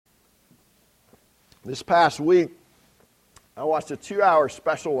This past week, I watched a 2-hour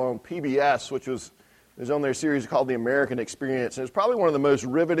special on PBS, which was on their series called The American Experience. And it's probably one of the most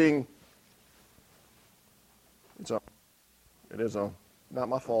riveting... It's on. It is on. Not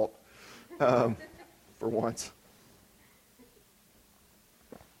my fault, for once.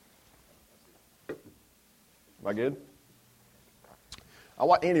 Am I good?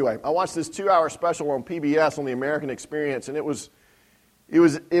 Anyway, I watched this 2-hour special on PBS on The American Experience, and it was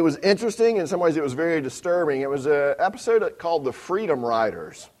interesting. In some ways, it was very disturbing. It was an episode called The Freedom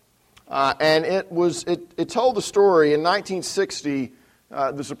Riders. And it told the story. In 1960,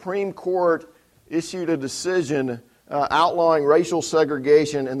 the Supreme Court issued a decision outlawing racial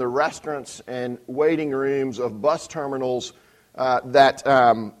segregation in the restaurants and waiting rooms of bus terminals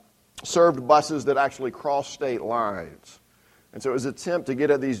that served buses that actually crossed state lines. And so it was an attempt to get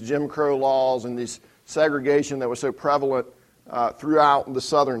at these Jim Crow laws and this segregation that was so prevalent throughout the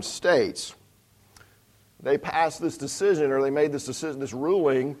southern states. They passed this decision, or they made this decision, this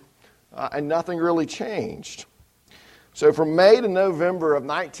ruling, and nothing really changed. So from May to November of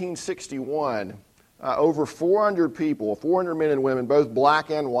 1961, over 400 people, 400 men and women, both black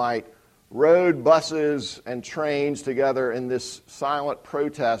and white, rode buses and trains together in this silent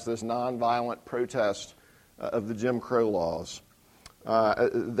protest, this nonviolent protest of the Jim Crow laws.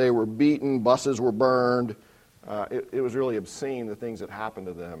 They were beaten, buses were burned. It was really obscene, the things that happened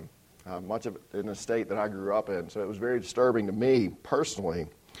to them, much of it in a state that I grew up in. So it was very disturbing to me personally.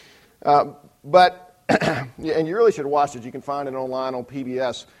 And you really should watch it. You can find it online on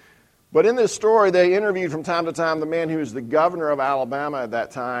PBS. But in this story, they interviewed from time to time the man who was the governor of Alabama at that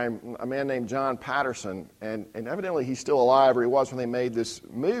time, a man named John Patterson. And evidently he's still alive, or he was when they made this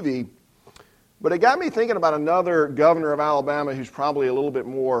movie. But it got me thinking about another governor of Alabama who's probably a little bit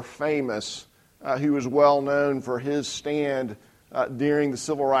more famous, who was well known for his stand during the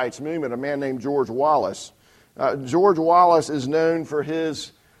Civil Rights Movement, a man named George Wallace. George Wallace is known for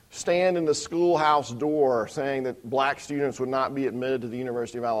his stand in the schoolhouse door saying that black students would not be admitted to the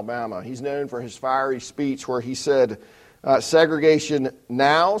University of Alabama. He's known for his fiery speech where he said, segregation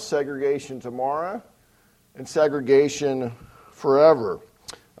now, segregation tomorrow, and segregation forever.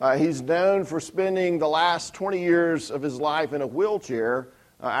 He's known for spending the last 20 years of his life in a wheelchair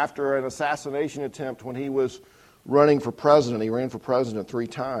after an assassination attempt when he was running for president. He ran for president 3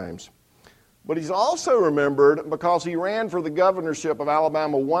 times. But he's also remembered because he ran for the governorship of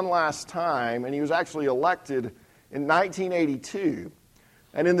Alabama one last time, and he was actually elected in 1982.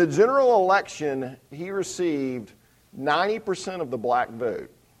 And in the general election, he received 90% of the black vote.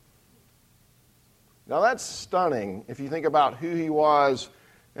 Now that's stunning if you think about who he was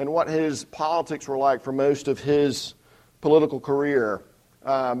and what his politics were like for most of his political career.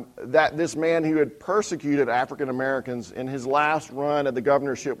 That this man who had persecuted African Americans in his last run at the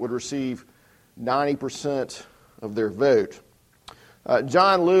governorship would receive 90% of their vote.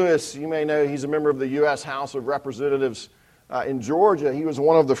 John Lewis, you may know, he's a member of the U.S. House of Representatives in Georgia. He was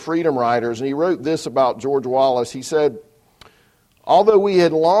one of the Freedom Riders, and he wrote this about George Wallace. He said, "Although we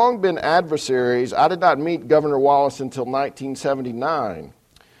had long been adversaries, I did not meet Governor Wallace until 1979.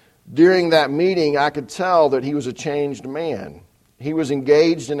 During that meeting, I could tell that he was a changed man. He was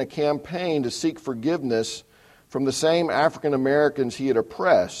engaged in a campaign to seek forgiveness from the same African Americans he had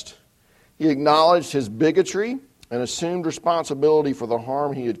oppressed. He acknowledged his bigotry and assumed responsibility for the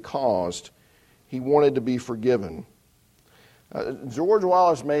harm he had caused. He wanted to be forgiven." George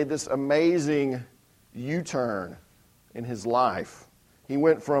Wallace made this amazing U-turn in his life. He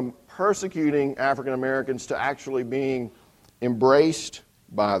went from persecuting African Americans to actually being embraced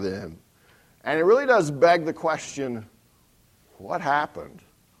by them. And it really does beg the question, what happened?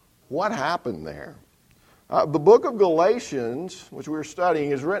 What happened there? The book of Galatians, which we're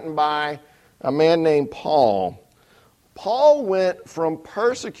studying, is written by a man named Paul. Paul went from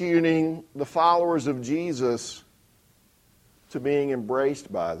persecuting the followers of Jesus to being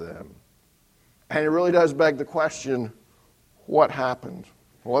embraced by them. And it really does beg the question, what happened?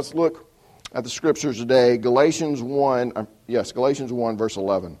 Well, let's look at the scriptures today. Galatians 1, verse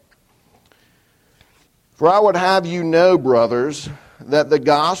 11. "For I would have you know, brothers, that the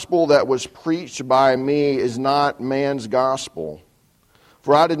gospel that was preached by me is not man's gospel.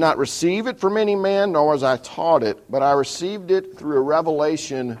 For I did not receive it from any man, nor was I taught it, but I received it through a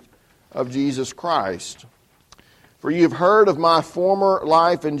revelation of Jesus Christ. For you have heard of my former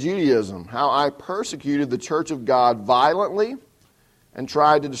life in Judaism, how I persecuted the church of God violently and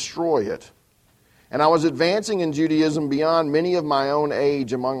tried to destroy it. And I was advancing in Judaism beyond many of my own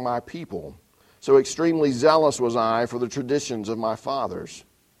age among my people. So extremely zealous was I for the traditions of my fathers.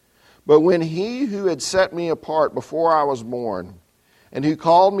 But when he who had set me apart before I was born and who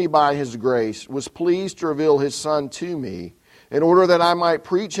called me by his grace, was pleased to reveal his Son to me, in order that I might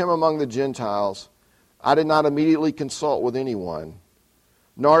preach him among the Gentiles, I did not immediately consult with anyone,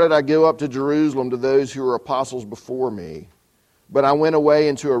 nor did I go up to Jerusalem to those who were apostles before me. But I went away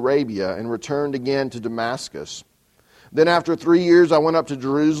into Arabia and returned again to Damascus. Then after 3 years I went up to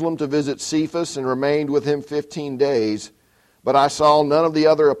Jerusalem to visit Cephas and remained with him 15 days. But I saw none of the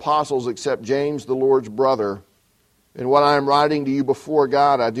other apostles except James, the Lord's brother. In what I am writing to you before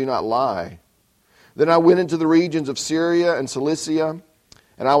God, I do not lie. Then I went into the regions of Syria and Cilicia,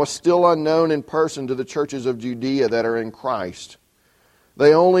 and I was still unknown in person to the churches of Judea that are in Christ.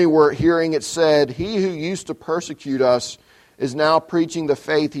 They only were hearing it said, "He who used to persecute us is now preaching the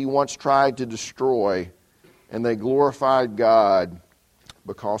faith he once tried to destroy." And they glorified God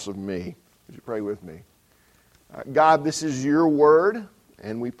because of me. Would you pray with me? God, this is your word,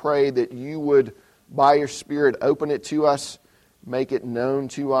 and we pray that you would, by your Spirit, open it to us, make it known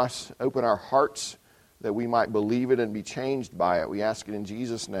to us, open our hearts that we might believe it and be changed by it. We ask it in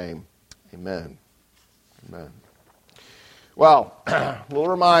Jesus' name. Amen. Amen. Well, a little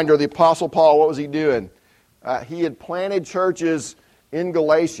reminder, the Apostle Paul, what was he doing? He had planted churches in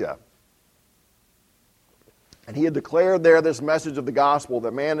Galatia. And he had declared there this message of the gospel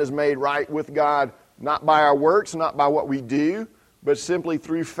that man is made right with God, not by our works, not by what we do, but simply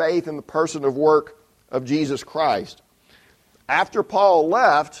through faith in the person of work of Jesus Christ. After Paul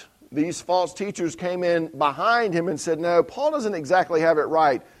left, these false teachers came in behind him and said, no, Paul doesn't exactly have it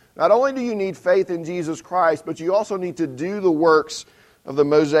right. Not only do you need faith in Jesus Christ, but you also need to do the works of the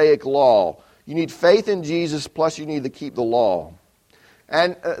Mosaic law. You need faith in Jesus, plus you need to keep the law.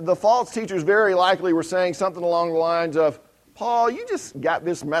 And the false teachers very likely were saying something along the lines of, Paul, you just got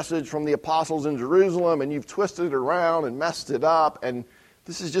this message from the apostles in Jerusalem and you've twisted it around and messed it up, and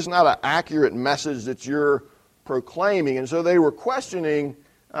this is just not an accurate message that you're proclaiming. And so they were questioning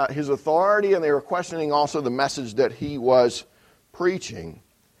his authority, and they were questioning also the message that he was preaching.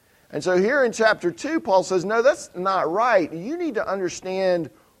 And so here in chapter 2, Paul says, no, that's not right. You need to understand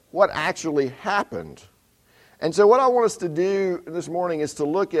what actually happened. And so what I want us to do this morning is to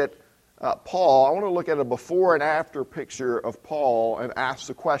look at Paul. I want to look at a before and after picture of Paul and ask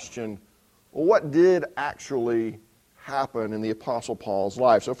the question, well, what did actually happen in the Apostle Paul's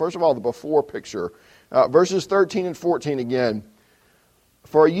life? So first of all, the before picture. Verses 13 and 14 again.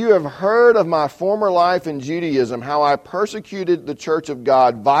 For you have heard of my former life in Judaism, how I persecuted the church of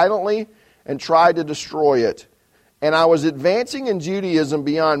God violently and tried to destroy it. And I was advancing in Judaism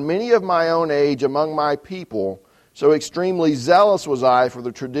beyond many of my own age among my people, so extremely zealous was I for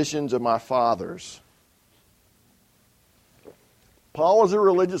the traditions of my fathers. Paul was a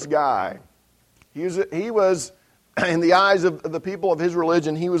religious guy. He was, in the eyes of the people of his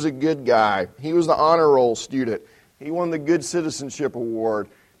religion, he was a good guy. He was the honor roll student. He won the Good Citizenship Award.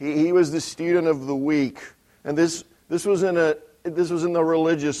 He was the student of the week. And this was in the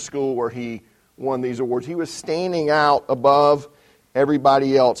religious school where he won these awards. He was standing out above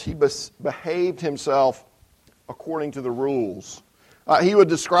everybody else. He behaved himself according to the rules. He would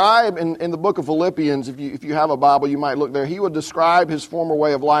describe, in the book of Philippians, if you have a Bible, you might look there. He would describe his former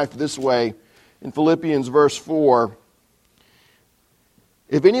way of life this way. In Philippians verse 4,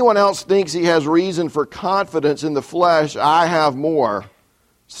 if anyone else thinks he has reason for confidence in the flesh, I have more.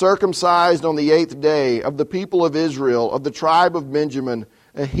 Circumcised on the 8th day, of the people of Israel, of the tribe of Benjamin,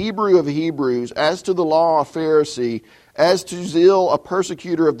 a Hebrew of Hebrews, as to the law a Pharisee, as to zeal a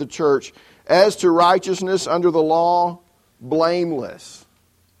persecutor of the church, as to righteousness under the law, blameless.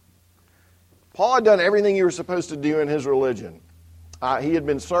 Paul had done everything he was supposed to do in his religion. He had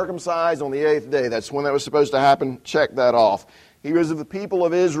been circumcised on the 8th day. That's when that was supposed to happen. Check that off. He was of the people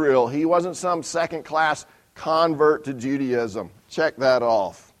of Israel. He wasn't some second-class convert to Judaism. Check that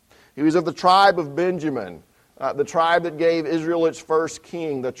off. He was of the tribe of Benjamin, the tribe that gave Israel its first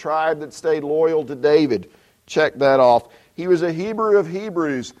king, the tribe that stayed loyal to David. Check that off. He was a Hebrew of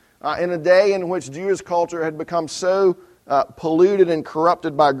Hebrews in a day in which Jewish culture had become so polluted and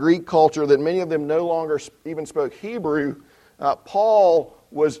corrupted by Greek culture that many of them no longer even spoke Hebrew. Paul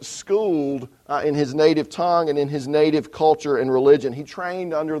was schooled in his native tongue and in his native culture and religion. He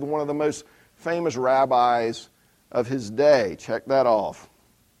trained under one of the most famous rabbis of his day. Check that off.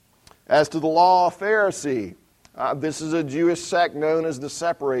 As to the law, a Pharisee. This is a Jewish sect known as the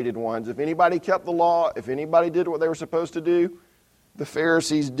separated ones. If anybody kept the law, if anybody did what they were supposed to do, the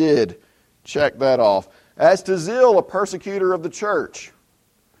Pharisees did. Check that off. As to zeal, a persecutor of the church.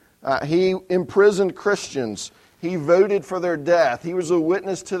 He imprisoned Christians. He voted for their death. He was a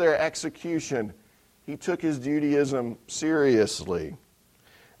witness to their execution. He took his Judaism seriously.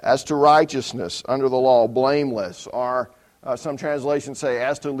 As to righteousness under the law, blameless. Our Some translations say,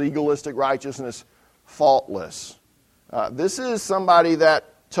 as to legalistic righteousness, faultless. This is somebody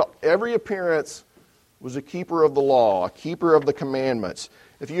that, to every appearance, was a keeper of the law, a keeper of the commandments.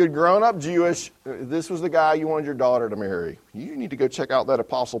 If you had grown up Jewish, this was the guy you wanted your daughter to marry. You need to go check out that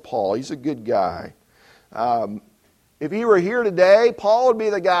Apostle Paul. He's a good guy. If he were here today, Paul would be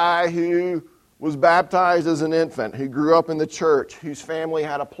the guy who was baptized as an infant, who grew up in the church, whose family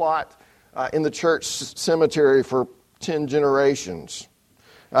had a plot in the church cemetery for 10 generations.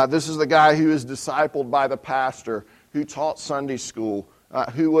 This is the guy who is discipled by the pastor, who taught Sunday school,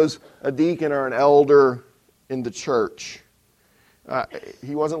 who was a deacon or an elder in the church.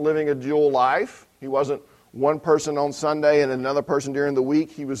 He wasn't living a dual life. He wasn't one person on Sunday and another person during the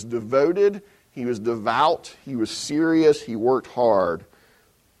week. He was devoted. He was devout. He was serious. He worked hard.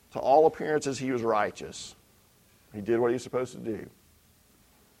 To all appearances, he was righteous. He did what he was supposed to do.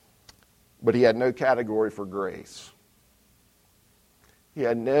 But he had no category for grace. He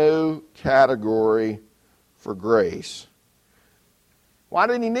had no category for grace. Why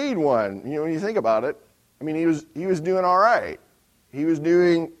didn't he need one? You know, when you think about it, I mean, he was doing all right. He was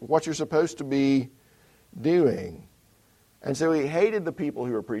doing what you're supposed to be doing. And so he hated the people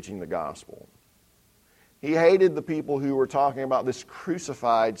who were preaching the gospel. He hated the people who were talking about this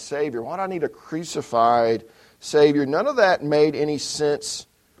crucified Savior. Why do I need a crucified Savior? None of that made any sense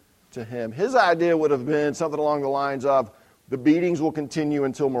to him. His idea would have been something along the lines of, the beatings will continue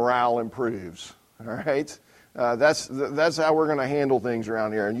until morale improves. All right? That's how we're going to handle things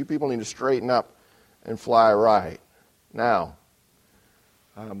around here. And you people need to straighten up and fly right. Now,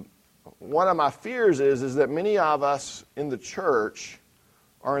 one of my fears is that many of us in the church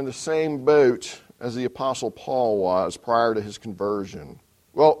are in the same boat as the Apostle Paul was prior to his conversion.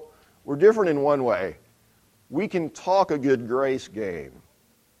 Well, we're different in one way. We can talk a good grace game.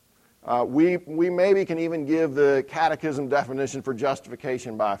 We maybe can even give the catechism definition for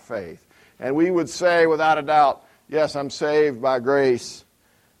justification by faith. And we would say, without a doubt, yes, I'm saved by grace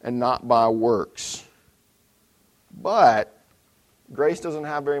and not by works. But grace doesn't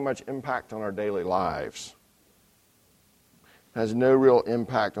have very much impact on our daily lives. It has no real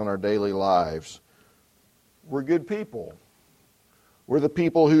impact on our daily lives. We're good people. We're the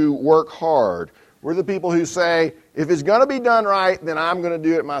people who work hard. We're the people who say, if it's going to be done right, then I'm going to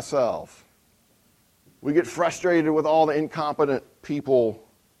do it myself. We get frustrated with all the incompetent people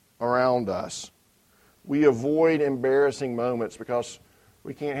around us. We avoid embarrassing moments because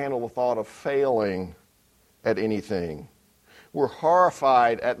we can't handle the thought of failing at anything. We're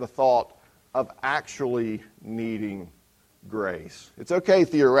horrified at the thought of actually needing grace. It's okay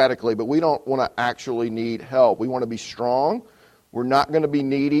theoretically, but we don't want to actually need help. We want to be strong. We're not going to be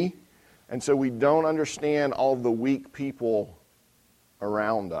needy. And so we don't understand all the weak people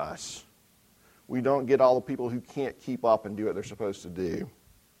around us. We don't get all the people who can't keep up and do what they're supposed to do.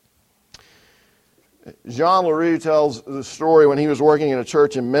 Jean LaRue tells the story when he was working in a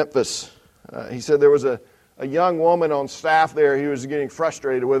church in Memphis. He said there was a young woman on staff there who was getting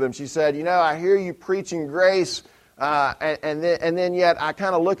frustrated with him. She said, you know, I hear you preaching grace, and then yet I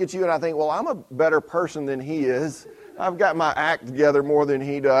kind of look at you and I think, well, I'm a better person than he is. I've got my act together more than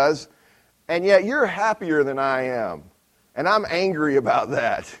he does. And yet you're happier than I am. And I'm angry about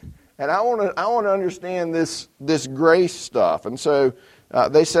that. And I want to understand this grace stuff. And so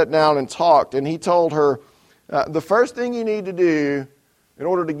they sat down and talked. And he told her, the first thing you need to do in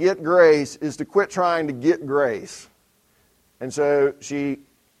order to get grace is to quit trying to get grace. And so she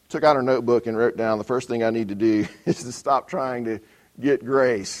took out her notebook and wrote down, the first thing I need to do is to stop trying to get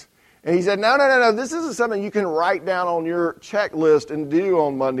grace. And he said, no, this isn't something you can write down on your checklist and do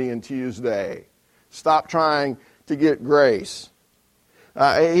on Monday and Tuesday. Stop trying to get grace.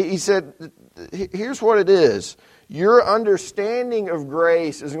 He said, here's what it is. Your understanding of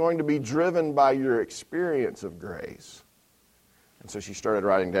grace is going to be driven by your experience of grace. And so she started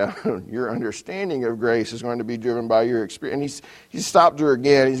writing down, your understanding of grace is going to be driven by your experience. And he stopped her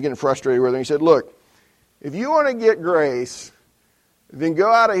again. He's getting frustrated with her. He said, look, if you want to get grace, then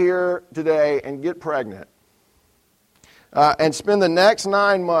go out of here today and get pregnant. And spend the next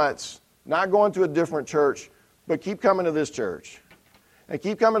 9 months not going to a different church, but keep coming to this church. And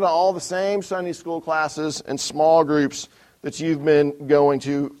keep coming to all the same Sunday school classes and small groups that you've been going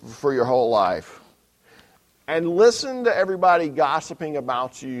to for your whole life. And listen to everybody gossiping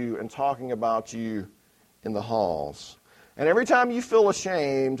about you and talking about you in the halls. And every time you feel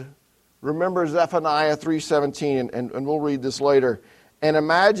ashamed, remember Zephaniah 3:17, and we'll read this later. And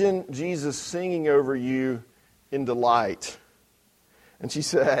imagine Jesus singing over you in delight. And she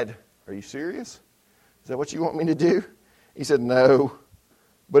said, are you serious? Is that what you want me to do? He said, no.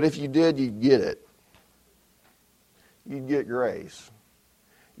 But if you did, you'd get it. you'd get grace.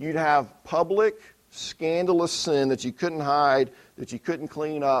 You'd have public, scandalous sin that you couldn't hide, that you couldn't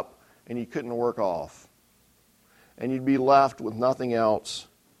clean up, and you couldn't work off. And you'd be left with nothing else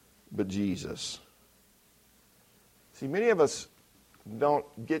but Jesus. See, many of us don't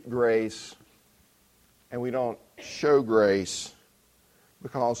get grace and we don't show grace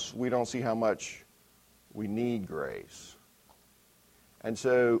because we don't see how much we need grace. And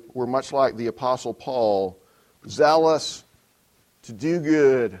so we're much like the Apostle Paul, zealous to do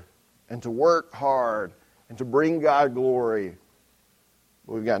good and to work hard and to bring God glory.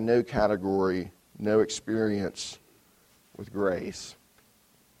 But we've got no category, no experience with grace.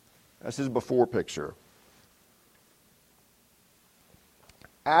 That's his before picture.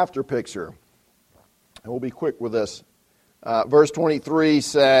 After picture, and we'll be quick with this. Verse 23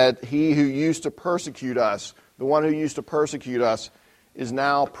 said, he who used to persecute us, the one who used to persecute us, is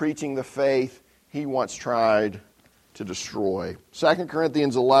now preaching the faith he once tried to destroy. 2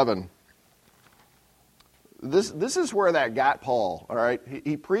 Corinthians 11. This is where that got Paul, all right?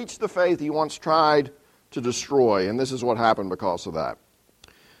 He preached the faith he once tried to destroy, and this is what happened because of that.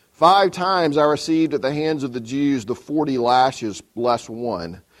 5 times I received at the hands of the Jews the 40 lashes less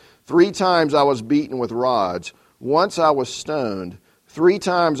one. 3 times I was beaten with rods. Once I was stoned. 3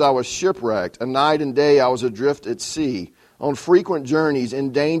 times I was shipwrecked. A night and day I was adrift at sea, on frequent journeys,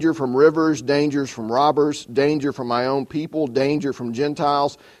 in danger from rivers, dangers from robbers, danger from my own people, danger from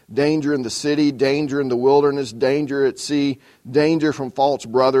Gentiles, danger in the city, danger in the wilderness, danger at sea, danger from false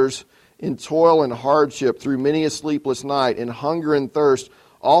brothers, in toil and hardship through many a sleepless night, in hunger and thirst,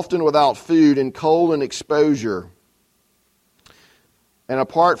 often without food, in cold and exposure. And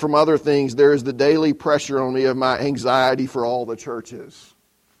apart from other things, there is the daily pressure on me of my anxiety for all the churches.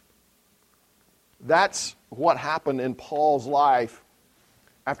 That's what happened in Paul's life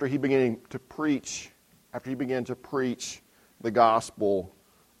after he began to preach the gospel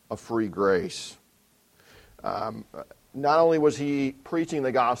of free grace. Not only was he preaching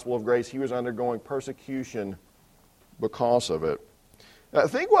the gospel of grace, he was undergoing persecution because of it.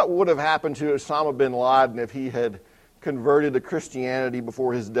 Think what would have happened to Osama bin Laden if he had converted to Christianity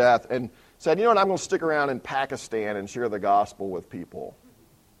before his death and said, you know what, I'm going to stick around in Pakistan and share the gospel with people.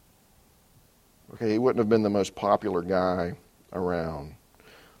 Okay, he wouldn't have been the most popular guy around.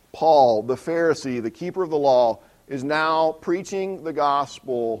 Paul, the Pharisee, the keeper of the law, is now preaching the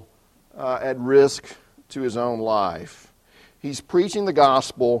gospel at risk to his own life. He's preaching the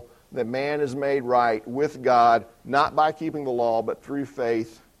gospel that man is made right with God, not by keeping the law, but through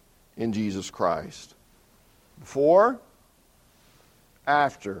faith in Jesus Christ. Before,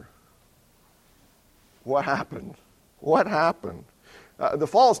 after. What happened? What happened? The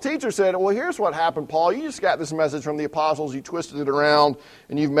false teacher said, well, here's what happened, Paul. You just got this message from the apostles. You twisted it around,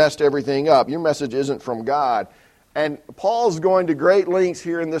 and you've messed everything up. Your message isn't from God. And Paul's going to great lengths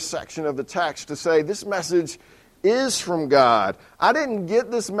here in this section of the text to say this message is from God. I didn't get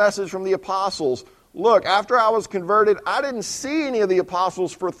this message from the apostles. Look, after I was converted, I didn't see any of the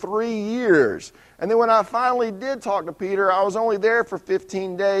apostles for 3 years. And then when I finally did talk to Peter, I was only there for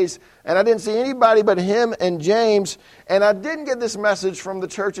 15 days, and I didn't see anybody but him and James. And I didn't get this message from the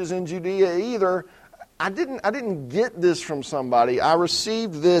churches in Judea either. I didn't get this from somebody. I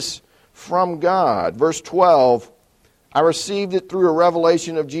received this from God. Verse 12, I received it through a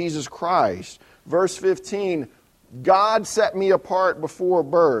revelation of Jesus Christ. Verse 15, God set me apart before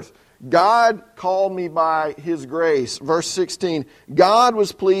birth. God called me by His grace. Verse 16, God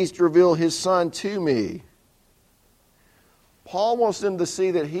was pleased to reveal His Son to me. Paul wants them to see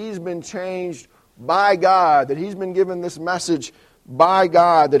that he's been changed by God, that he's been given this message by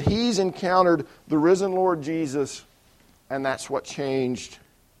God, that he's encountered the risen Lord Jesus, and that's what changed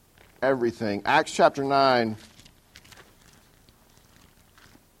everything. Acts chapter 9.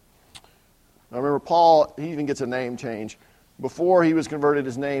 Now remember, Paul, he even gets a name change. Before he was converted,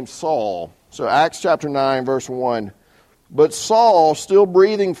 his name Saul. So Acts chapter 9, verse 1. But Saul, still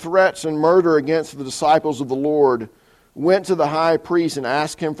breathing threats and murder against the disciples of the Lord, went to the high priest and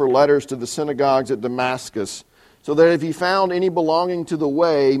asked him for letters to the synagogues at Damascus, so that if he found any belonging to the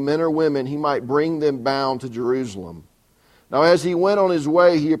way, men or women, he might bring them bound to Jerusalem. Now as he went on his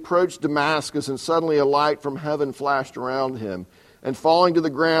way, he approached Damascus, and suddenly a light from heaven flashed around him. And falling to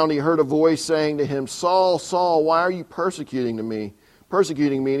the ground, he heard a voice saying to him, Saul, Saul, why are you persecuting me?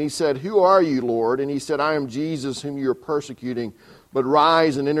 And he said, Who are you, Lord? And he said, I am Jesus whom you are persecuting. But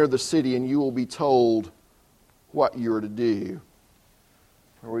rise and enter the city, and you will be told what you are to do.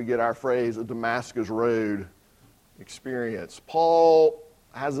 Where we get our phrase, a Damascus Road experience. Paul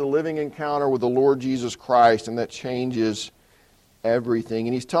has a living encounter with the Lord Jesus Christ, and that changes everything.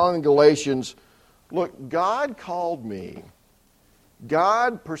 And he's telling the Galatians, Look, God called me.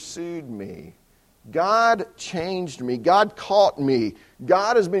 God pursued me. God changed me. God caught me.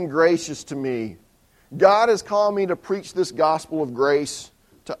 God has been gracious to me. God has called me to preach this gospel of grace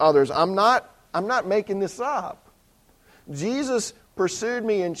to others. I'm not making this up. Jesus pursued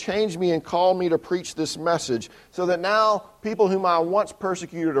me and changed me and called me to preach this message so that now people whom I once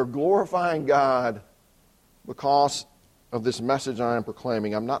persecuted are glorifying God because of this message I am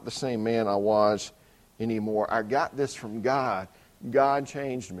proclaiming. I'm not the same man I was anymore. I got this from God. God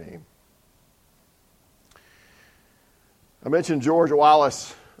changed me. I mentioned George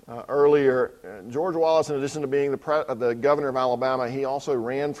Wallace earlier. George Wallace, in addition to being the governor of Alabama, he also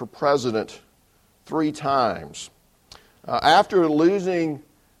ran for president 3 times. After losing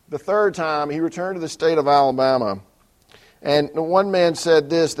the 3rd time, he returned to the state of Alabama. And one man said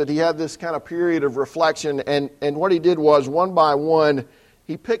this, that he had this kind of period of reflection, and what he did was, one by one,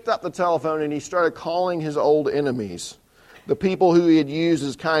 he picked up the telephone and he started calling his old enemies, the people who he had used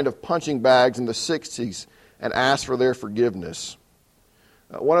as kind of punching bags in the 60s, and asked for their forgiveness.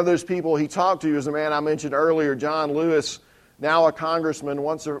 One of those people he talked to is the man I mentioned earlier, John Lewis, now a congressman,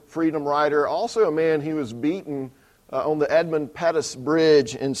 once a freedom rider, also a man who was beaten on the Edmund Pettus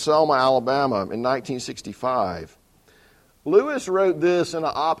Bridge in Selma, Alabama in 1965. Lewis wrote this in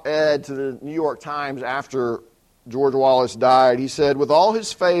an op-ed to the New York Times after George Wallace died. He said, "With all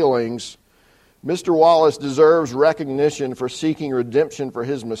his failings, Mr. Wallace deserves recognition for seeking redemption for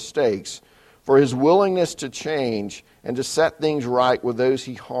his mistakes, for his willingness to change and to set things right with those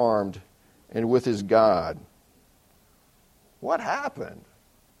he harmed and with his God." What happened?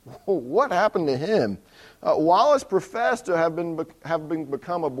 What happened to him? Wallace professed to have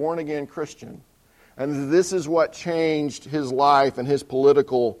become a born-again Christian. And this is what changed his life and his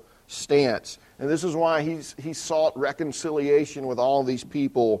political stance. And this is why he sought reconciliation with all these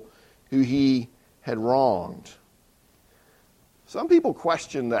people who he had wronged. Some people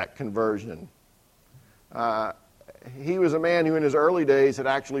question that conversion. He was a man who in his early days had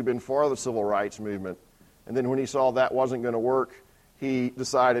actually been for the civil rights movement. And then when he saw that wasn't going to work, he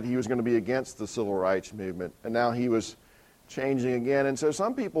decided he was going to be against the civil rights movement. And now he was changing again. And so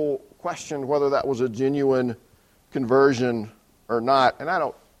some people questioned whether that was a genuine conversion or not. And I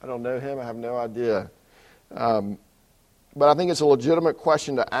don't know him. I have no idea. But I think it's a legitimate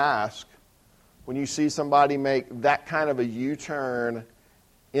question to ask when you see somebody make that kind of a U-turn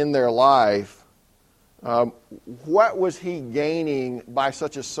in their life. What was he gaining by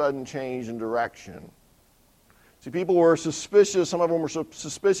such a sudden change in direction? See, people were suspicious. Some of them were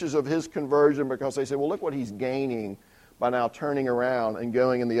suspicious of his conversion because they said, well, look what he's gaining by now turning around and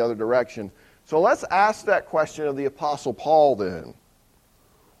going in the other direction. So let's ask that question of the Apostle Paul then.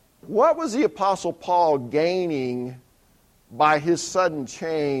 What was the Apostle Paul gaining by his sudden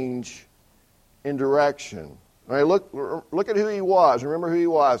change in direction? All right, look at who he was. Remember who he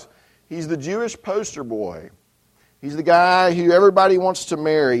was. He's the Jewish poster boy. He's the guy who everybody wants to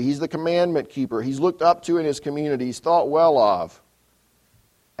marry. He's the commandment keeper. He's looked up to in his community. He's thought well of.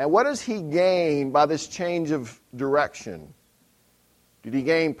 And what does he gain by this change of direction? Did he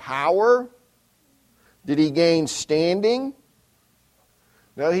gain power? Did he gain standing?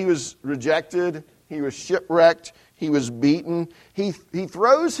 No, he was rejected. He was shipwrecked. He was beaten. He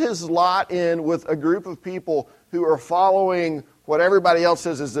throws his lot in with a group of people who are following what everybody else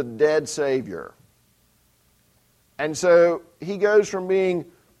says is a dead Savior. And so he goes from being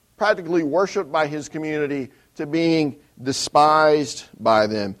practically worshipped by his community to being despised by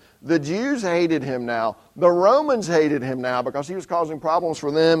them. The Jews hated him now. The Romans hated him now because he was causing problems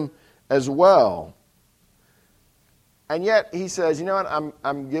for them as well. And yet he says, you know what,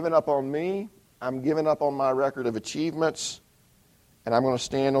 I'm giving up on me. I'm giving up on my record of achievements. And I'm going to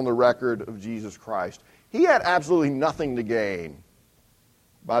stand on the record of Jesus Christ. He had absolutely nothing to gain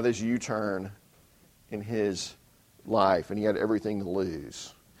by this U-turn in his life, and he had everything to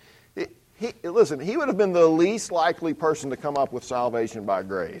lose. Listen, he would have been the least likely person to come up with salvation by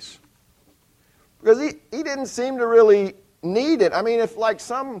grace. Because he didn't seem to really need it. I mean, if like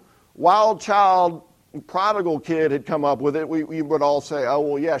some wild child, prodigal kid had come up with it, we would all say, oh,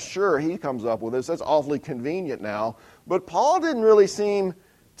 well, yeah, sure, he comes up with this. That's awfully convenient now. But Paul didn't really seem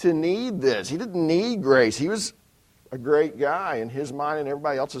to need this. He didn't need grace. He was a great guy in his mind and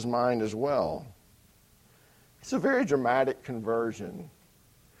everybody else's mind as well. It's a very dramatic conversion.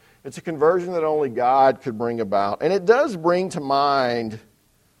 It's a conversion that only God could bring about. And it does bring to mind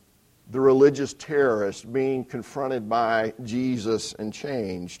the religious terrorist being confronted by Jesus and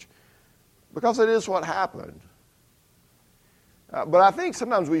changed, because it is what happened. But I think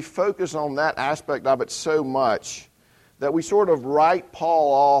sometimes we focus on that aspect of it so much that we sort of write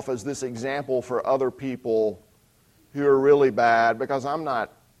Paul off as this example for other people who are really bad, because I'm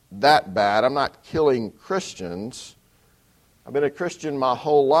not that bad. I'm not killing Christians. I've been a Christian my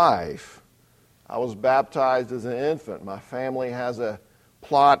whole life. I was baptized as an infant. My family has a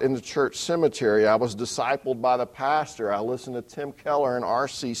plot in the church cemetery. I was discipled by the pastor. I listened to Tim Keller and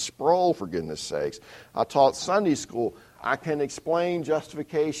R.C. Sproul, for goodness sakes. I taught Sunday school. I can explain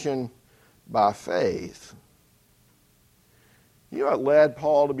justification by faith. You know what led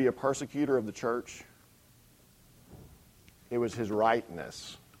Paul to be a persecutor of the church? It was his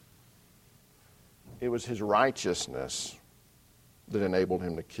rightness. It was his righteousness that enabled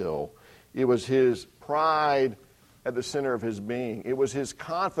him to kill. It was his pride at the center of his being. It was his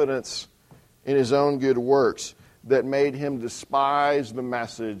confidence in his own good works that made him despise the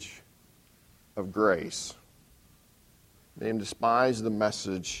message of grace. Made him despise the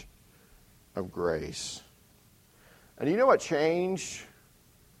message of grace. And you know what changed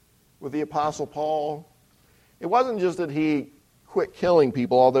with the Apostle Paul? It wasn't just that he quit killing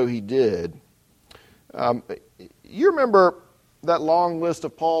people, although he did. You remember that long list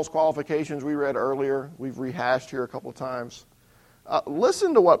of Paul's qualifications we read earlier? We've rehashed here a couple of times.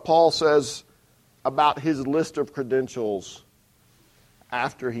 Listen to what Paul says about his list of credentials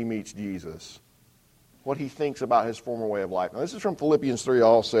after he meets Jesus. What he thinks about his former way of life. Now, this is from Philippians 3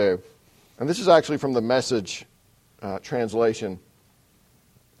 also. And this is actually from the Message translation.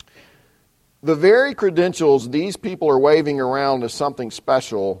 The very credentials these people are waving around as something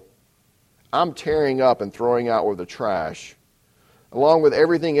special, I'm tearing up and throwing out with the trash, along with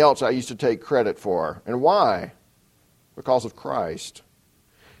everything else I used to take credit for. And why? Because of Christ.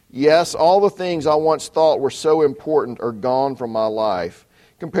 Yes, all the things I once thought were so important are gone from my life,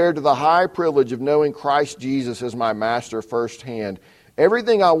 compared to the high privilege of knowing Christ Jesus as my master firsthand.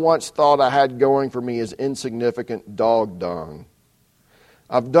 Everything I once thought I had going for me is insignificant dog dung.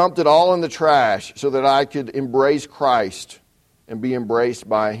 I've dumped it all in the trash so that I could embrace Christ and be embraced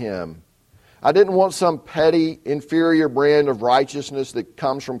by Him. I didn't want some petty, inferior brand of righteousness that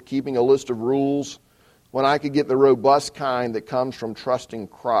comes from keeping a list of rules when I could get the robust kind that comes from trusting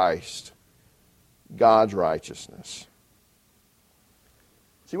Christ, God's righteousness.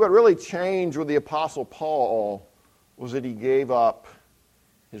 See, what really changed with the Apostle Paul was that he gave up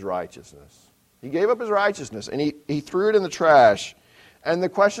his righteousness. He gave up his righteousness, and he threw it in the trash. And the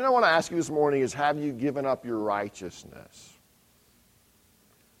question I want to ask you this morning is, have you given up your righteousness?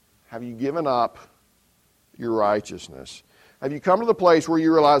 Have you given up your righteousness? Have you come to the place where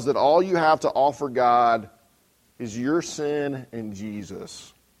you realize that all you have to offer God is your sin and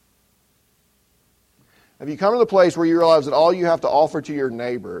Jesus? Have you come to the place where you realize that all you have to offer to your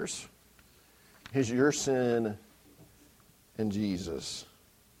neighbors is your sin and Jesus?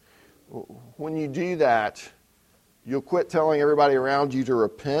 When you do that, you'll quit telling everybody around you to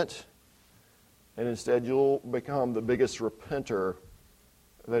repent, and instead you'll become the biggest repenter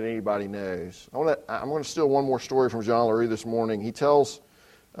that anybody knows. I'm going to steal one more story from Jean Larue this morning. He tells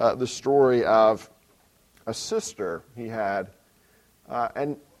the story of a sister he had,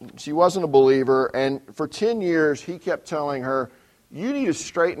 and she wasn't a believer, and for 10 years he kept telling her, you need to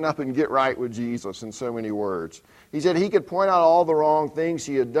straighten up and get right with Jesus, in so many words. He said he could point out all the wrong things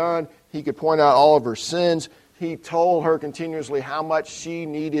she had done. He could point out all of her sins. He told her continuously how much she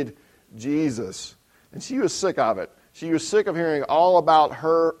needed Jesus. And she was sick of it. She was sick of hearing all about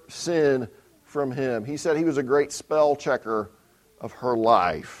her sin from him. He said he was a great spell checker of her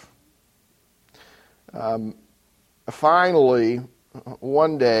life. Finally,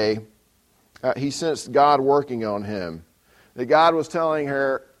 one day, he sensed God working on him. That God was telling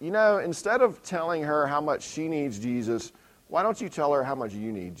her, instead of telling her how much she needs Jesus, why don't you tell her how much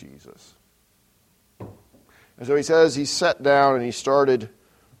you need Jesus? And so he says he sat down and he started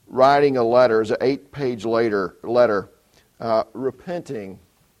writing a letter. It's an 8-page letter, repenting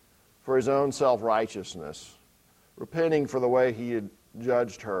for his own self-righteousness, repenting for the way he had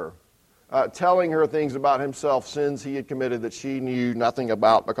judged her, telling her things about himself, sins he had committed that she knew nothing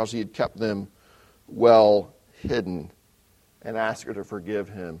about because he had kept them well hidden, and asked her to forgive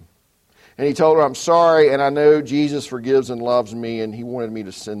him. And he told her, I'm sorry, and I know Jesus forgives and loves me, and he wanted me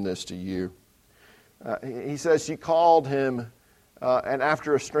to send this to you. He says she called him, and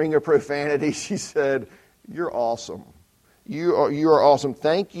after a string of profanity, she said, you're awesome. You are awesome.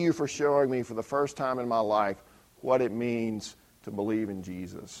 Thank you for showing me for the first time in my life what it means to believe in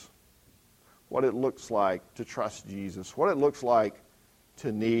Jesus, what it looks like to trust Jesus, what it looks like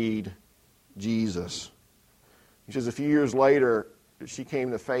to need Jesus. He says a few years later, she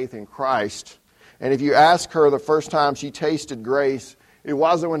came to faith in Christ. And if you ask her the first time she tasted grace, it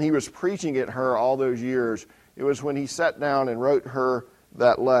wasn't when he was preaching at her all those years. It was when he sat down and wrote her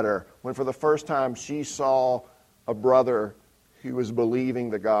that letter, when for the first time she saw a brother who was believing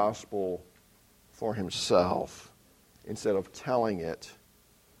the gospel for himself instead of telling it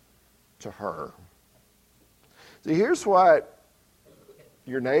to her. See, here's what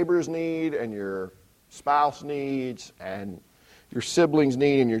your neighbors need and your spouse needs and your siblings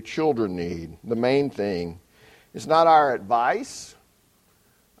need and your children need. The main thing is not our advice.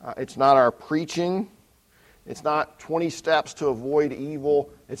 It's not our preaching. It's not 20 steps to avoid evil.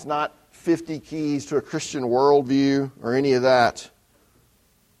 It's not 50 keys to a Christian worldview or any of that.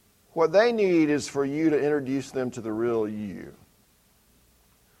 What they need is for you to introduce them to the real you.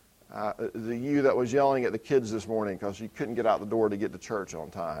 The you that was yelling at the kids this morning because you couldn't get out the door to get to church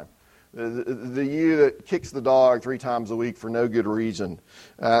on time. The you that kicks the dog 3 times a week for no good reason.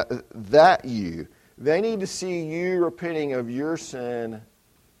 That you. They need to see you repenting of your sin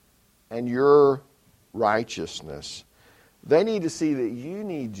and your righteousness. They need to see that you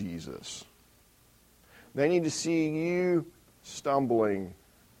need Jesus. They need to see you stumbling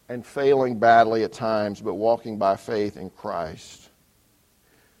and failing badly at times, but walking by faith in Christ.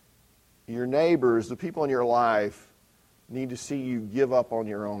 Your neighbors, the people in your life, need to see you give up on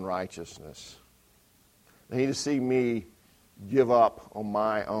your own righteousness. They need to see me give up on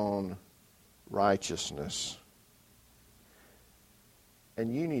my own righteousness.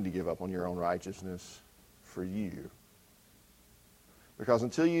 And you need to give up on your own righteousness for you. Because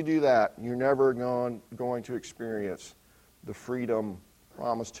until you do that, you're never going to experience the freedom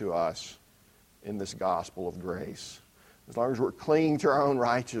promised to us in this gospel of grace. As long as we're clinging to our own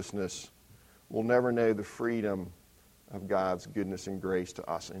righteousness, we'll never know the freedom of God's goodness and grace to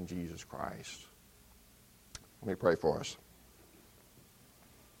us in Jesus Christ. Let me pray for us.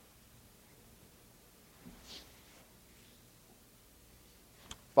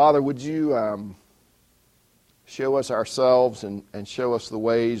 Father, would you show us ourselves and show us the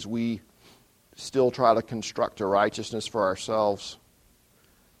ways we still try to construct a righteousness for ourselves.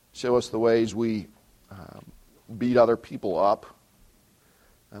 Show us the ways we beat other people up.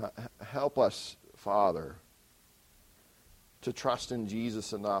 Help us, Father, to trust in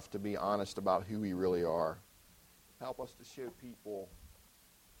Jesus enough to be honest about who we really are. Help us to show people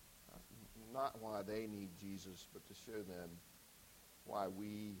not why they need Jesus, but to show them why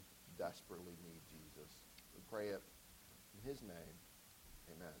we desperately need Jesus. We pray it in His name.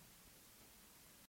 Amen.